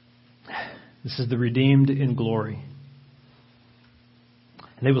 This is the redeemed in glory.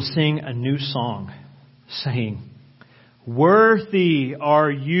 And they will sing a new song, saying, "Worthy are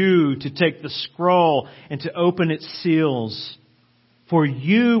you to take the scroll and to open its seals. For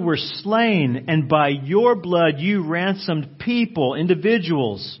you were slain, and by your blood you ransomed people,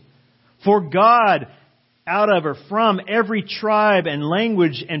 individuals, for God, out of or from every tribe and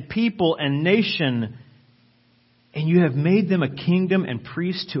language and people and nation. And you have made them a kingdom and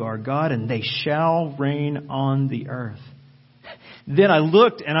priests to our God, and they shall reign on the earth." Then I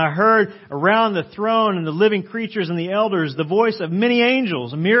looked and I heard around the throne and the living creatures and the elders the voice of many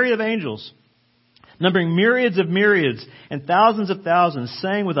angels, a myriad of angels, numbering myriads of myriads and thousands of thousands,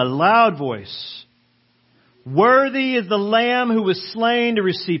 saying with a loud voice, "Worthy is the Lamb who was slain to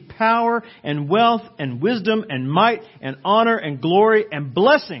receive power and wealth and wisdom and might and honor and glory and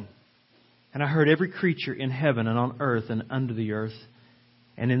blessing." And I heard every creature in heaven and on earth and under the earth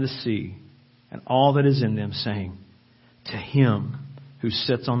and in the sea and all that is in them, saying, "To Him who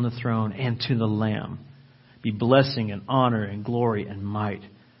sits on the throne and to the Lamb be blessing and honor and glory and might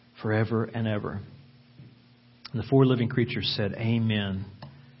forever and ever." And the 4 living creatures said, "Amen."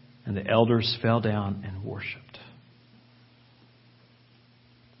 And the elders fell down and worshipped.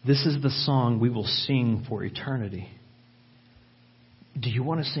 This is the song we will sing for eternity. Do you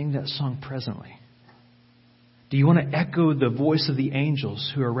want to sing that song presently? Do you want to echo the voice of the angels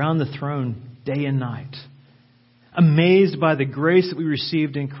who are around the throne day and night, amazed by the grace that we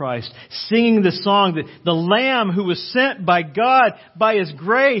received in Christ, singing the song that the Lamb who was sent by God by His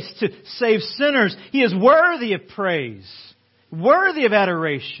grace to save sinners, He is worthy of praise, worthy of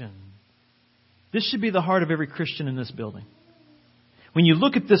adoration. This should be the heart of every Christian in this building. When you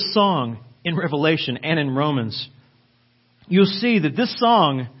look at this song in Revelation and in Romans, you'll see that this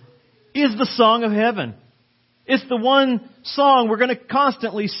song is the song of heaven. It's the one song we're going to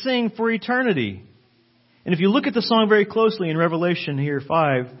constantly sing for eternity. And if you look at the song very closely in Revelation here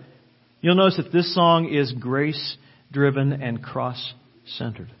 5, you'll notice that this song is grace-driven and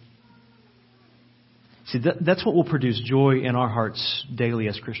cross-centered. See, that's what will produce joy in our hearts daily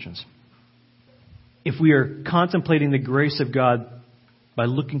as Christians. If we are contemplating the grace of God by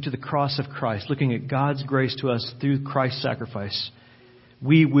looking to the cross of Christ, looking at God's grace to us through Christ's sacrifice,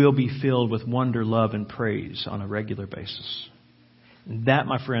 we will be filled with wonder, love, and praise on a regular basis. And that,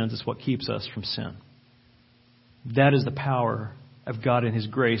 my friends, is what keeps us from sin. That is the power of God in His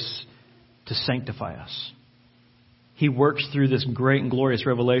grace to sanctify us. He works through this great and glorious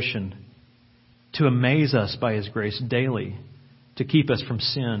revelation to amaze us by His grace daily, to keep us from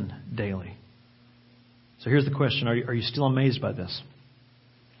sin daily. So here's the question. Are you still amazed by this?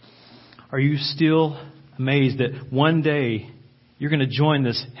 Are you still amazed that one day you're going to join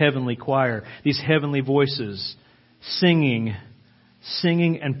this heavenly choir, these heavenly voices, singing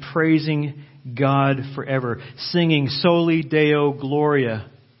and praising God forever, singing Soli Deo Gloria,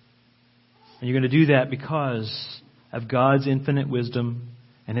 And you're going to do that because of God's infinite wisdom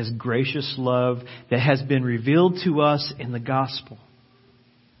and His gracious love that has been revealed to us in the gospel.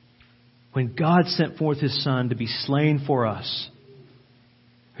 When God sent forth His Son to be slain for us,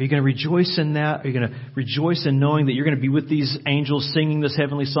 are you going to rejoice in that? Are you going to rejoice in knowing that you're going to be with these angels singing this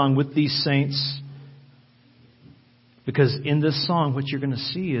heavenly song with these saints? Because in this song, what you're going to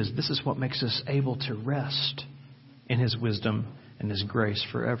see is this is what makes us able to rest in His wisdom and His grace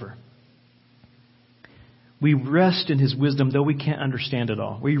forever. We rest in His wisdom, though we can't understand it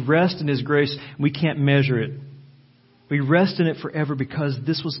all. We rest in His grace, we can't measure it. We rest in it forever because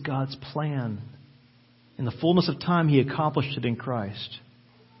this was God's plan. In the fullness of time, He accomplished it in Christ.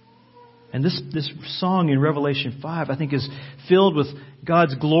 And this song in Revelation 5, I think, is filled with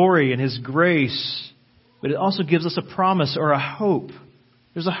God's glory and His grace. But it also gives us a promise or a hope.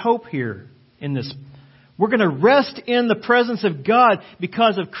 There's a hope here in this. We're going to rest in the presence of God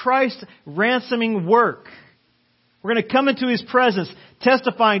because of Christ's ransoming work. We're going to come into His presence,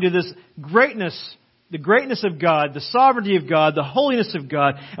 testifying to this greatness, the greatness of God, the sovereignty of God, the holiness of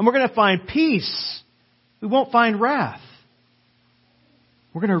God. And we're going to find peace. We won't find wrath.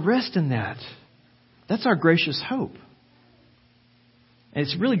 We're going to rest in that. That's our gracious hope. And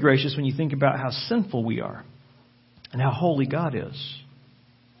it's really gracious when you think about how sinful we are and how holy God is.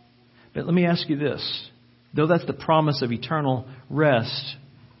 But let me ask you this. Though that's the promise of eternal rest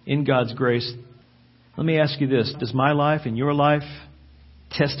in God's grace, let me ask you this. Does my life and your life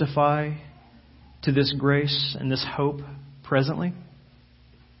testify to this grace and this hope presently?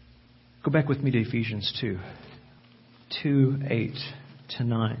 Go back with me to Ephesians 2. 2:8 to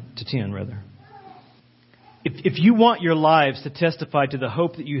 9 to 10 rather. If you want your lives to testify to the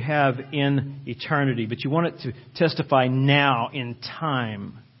hope that you have in eternity, but you want it to testify now in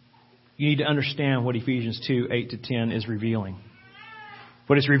time, you need to understand what Ephesians 2:8 to 10 is revealing.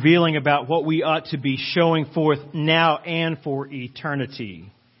 What it's revealing about what we ought to be showing forth now and for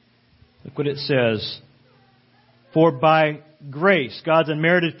eternity. Look what it says. For by grace, God's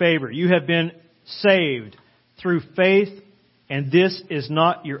unmerited favor, you have been saved through faith, and this is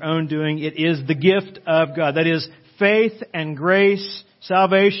not your own doing. It is the gift of God. That is, faith and grace,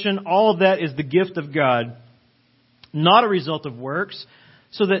 salvation, all of that is the gift of God, not a result of works,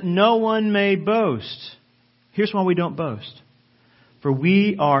 so that no one may boast. Here's why we don't boast. For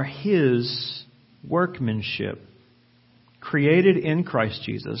we are His workmanship, created in Christ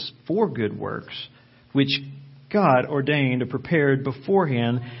Jesus for good works, which God ordained or prepared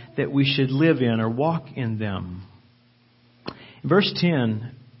beforehand that we should live in or walk in them. In verse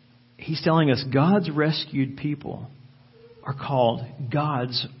 10, he's telling us God's rescued people are called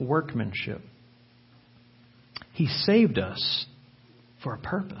God's workmanship. He saved us for a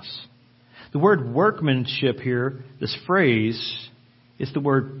purpose. The word workmanship here, this phrase, is the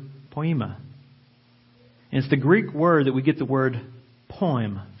word poema. And it's the Greek word that we get the word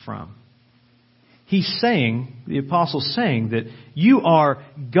poem from. He's saying, the apostle's saying, that you are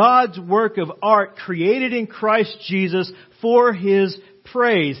God's work of art created in Christ Jesus for His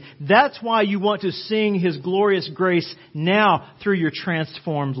praise. That's why you want to sing His glorious grace now through your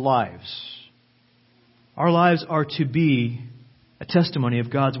transformed lives. Our lives are to be a testimony of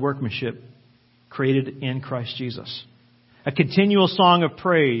God's workmanship created in Christ Jesus. A continual song of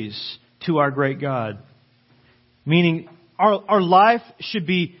praise to our great God. Meaning our life should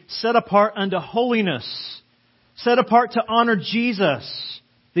be set apart unto holiness. Set apart to honor Jesus,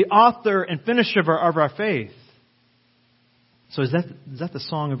 the author and finisher of our faith. So is that the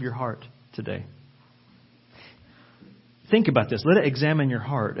song of your heart today? Think about this. Let it examine your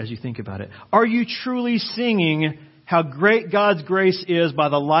heart as you think about it. Are you truly singing how great God's grace is by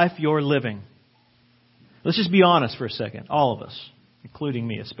the life you're living? Let's just be honest for a second. All of us, including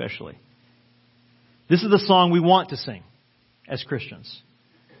me especially. This is the song we want to sing as Christians.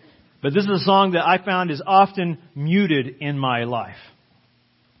 But this is a song that I found is often muted in my life.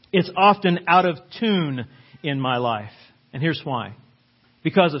 It's often out of tune in my life. And here's why.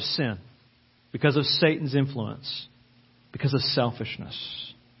 Because of sin. Because of Satan's influence. Because of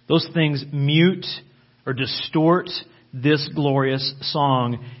selfishness. Those things mute or distort this glorious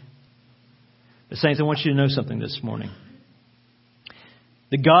song. But saints, I want you to know something this morning.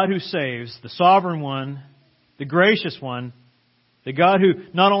 The God who saves, the sovereign one, the gracious one, the God who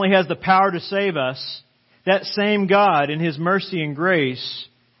not only has the power to save us, that same God in His mercy and grace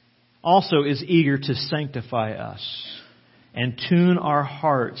also is eager to sanctify us and tune our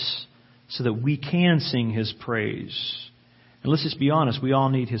hearts so that we can sing His praise. And let's just be honest, we all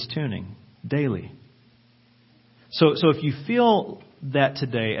need His tuning daily. So if you feel that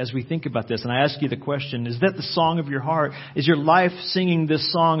today, as we think about this, and I ask you the question, is that the song of your heart? Is your life singing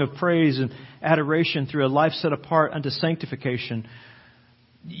this song of praise and adoration through a life set apart unto sanctification?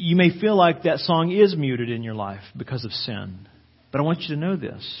 You may feel like that song is muted in your life because of sin. But I want you to know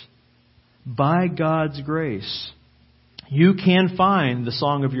this. By God's grace, you can find the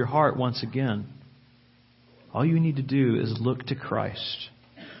song of your heart once again. All you need to do is look to Christ,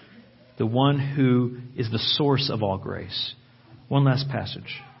 the one who is the source of all grace. One last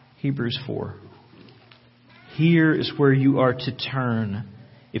passage, Hebrews 4. Here is where you are to turn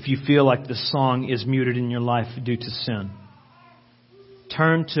if you feel like the song is muted in your life due to sin.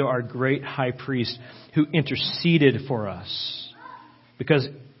 Turn to our great high priest who interceded for us. Because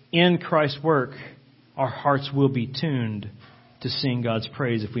in Christ's work, our hearts will be tuned to sing God's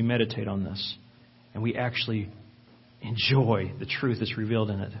praise if we meditate on this. And we actually enjoy the truth that's revealed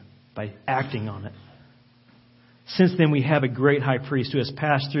in it by acting on it. Since then we have a great high priest who has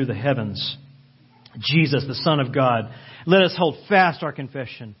passed through the heavens, Jesus, the Son of God. Let us hold fast our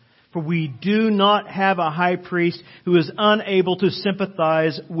confession. For we do not have a high priest who is unable to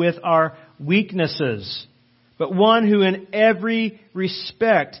sympathize with our weaknesses, but one who in every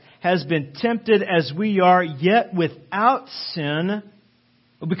respect has been tempted as we are, yet without sin.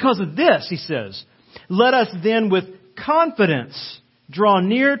 Because of this, he says, let us then with confidence draw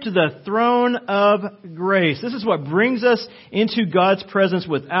near to the throne of grace. This is what brings us into God's presence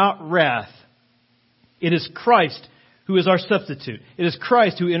without wrath. It is Christ who is our substitute. It is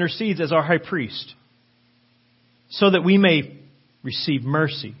Christ who intercedes as our high priest, so that we may receive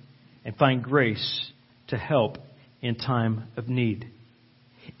mercy and find grace to help in time of need.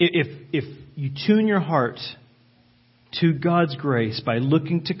 If you tune your heart to God's grace by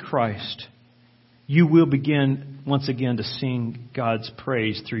looking to Christ, you will begin once again to sing God's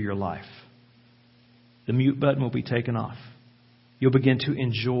praise through your life. The mute button will be taken off. You'll begin to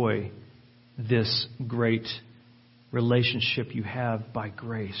enjoy this great relationship you have by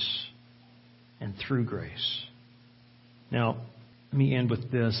grace and through grace. Now, let me end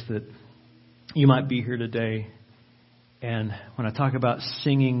with this, that you might be here today, and when I talk about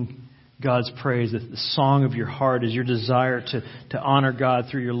singing God's praise, that the song of your heart is your desire to honor God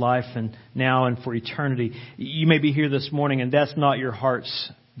through your life and now and for eternity. You may be here this morning and that's not your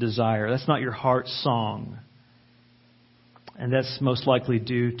heart's desire. That's not your heart's song. And that's most likely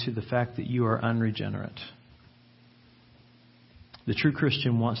due to the fact that you are unregenerate. The true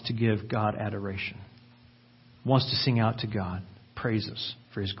Christian wants to give God adoration, wants to sing out to God praises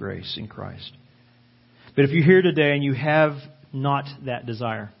for His grace in Christ. But if you're here today and you have not that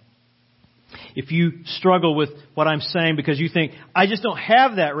desire, if you struggle with what I'm saying because you think, I just don't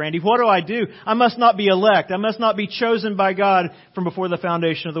have that, Randy, what do I do? I must not be elect. I must not be chosen by God from before the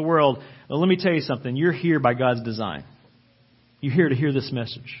foundation of the world. Well, let me tell you something. You're here by God's design. You're here to hear this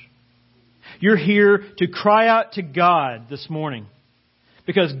message. You're here to cry out to God this morning,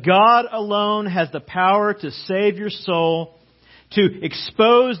 because God alone has the power to save your soul, to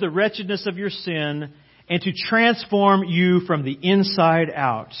expose the wretchedness of your sin, and to transform you from the inside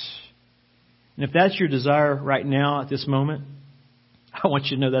out. And if that's your desire right now at this moment, I want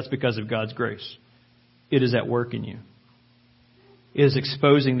you to know that's because of God's grace. It is at work in you. It is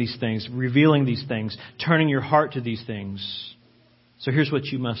exposing these things, revealing these things, turning your heart to these things. So here's what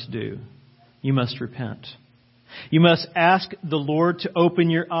you must do. You must repent. You must ask the Lord to open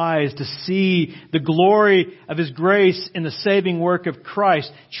your eyes to see the glory of His grace in the saving work of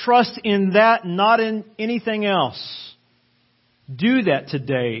Christ. Trust in that, not in anything else. Do that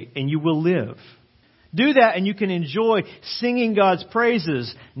today and you will live. Do that and you can enjoy singing God's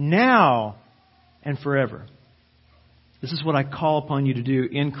praises now and forever. This is what I call upon you to do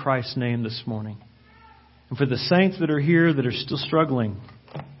in Christ's name this morning. And for the saints that are here that are still struggling,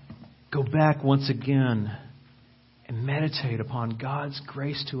 go back once again and meditate upon God's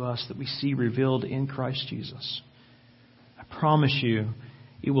grace to us that we see revealed in Christ Jesus. I promise you,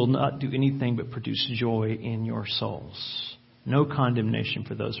 it will not do anything but produce joy in your souls. No condemnation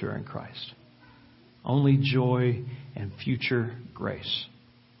for those who are in Christ. Only joy and future grace.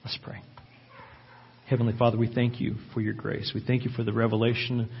 Let's pray. Heavenly Father, we thank You for Your grace. We thank You for the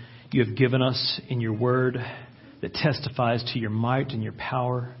revelation You have given us in Your Word that testifies to Your might and Your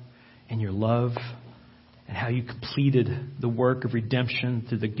power and Your love, and how You completed the work of redemption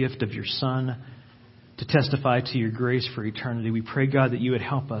through the gift of Your Son to testify to Your grace for eternity. We pray, God, that You would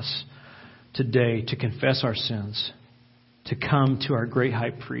help us today to confess our sins, to come to our great high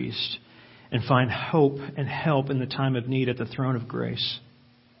priest and find hope and help in the time of need at the throne of grace.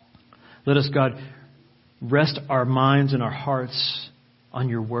 Let us, God, rest our minds and our hearts on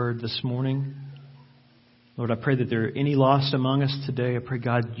Your Word this morning. Lord, I pray that there are any lost among us today. I pray,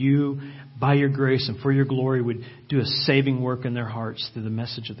 God, you, by your grace and for your glory, would do a saving work in their hearts through the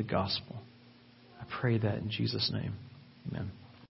message of the gospel. I pray that in Jesus' name. Amen.